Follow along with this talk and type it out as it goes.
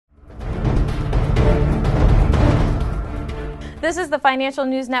This is the Financial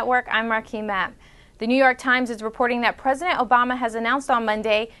News Network. I'm Marquis Mapp. The New York Times is reporting that President Obama has announced on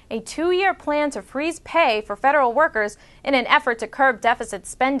Monday a 2-year plan to freeze pay for federal workers in an effort to curb deficit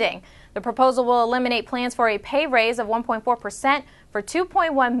spending. The proposal will eliminate plans for a pay raise of 1.4% for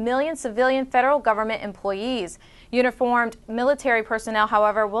 2.1 million civilian federal government employees. Uniformed military personnel,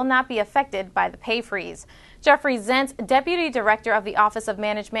 however, will not be affected by the pay freeze. Jeffrey Zients, Deputy Director of the Office of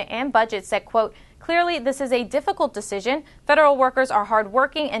Management and Budget, said, quote, "Clearly, this is a difficult decision. Federal workers are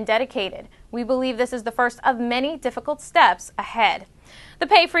hardworking and dedicated. We believe this is the first of many difficult steps ahead." The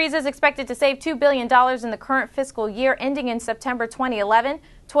pay freeze is expected to save $2 billion in the current fiscal year ending in September 2011,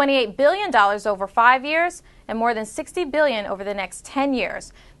 $28 billion over 5 years, and more than $60 billion over the next 10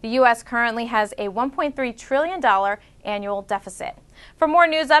 years. The U.S. currently has a $1.3 trillion annual deficit. For more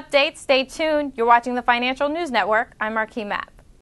news updates, stay tuned. You're watching the Financial News Network. I'm Marquis Mapp.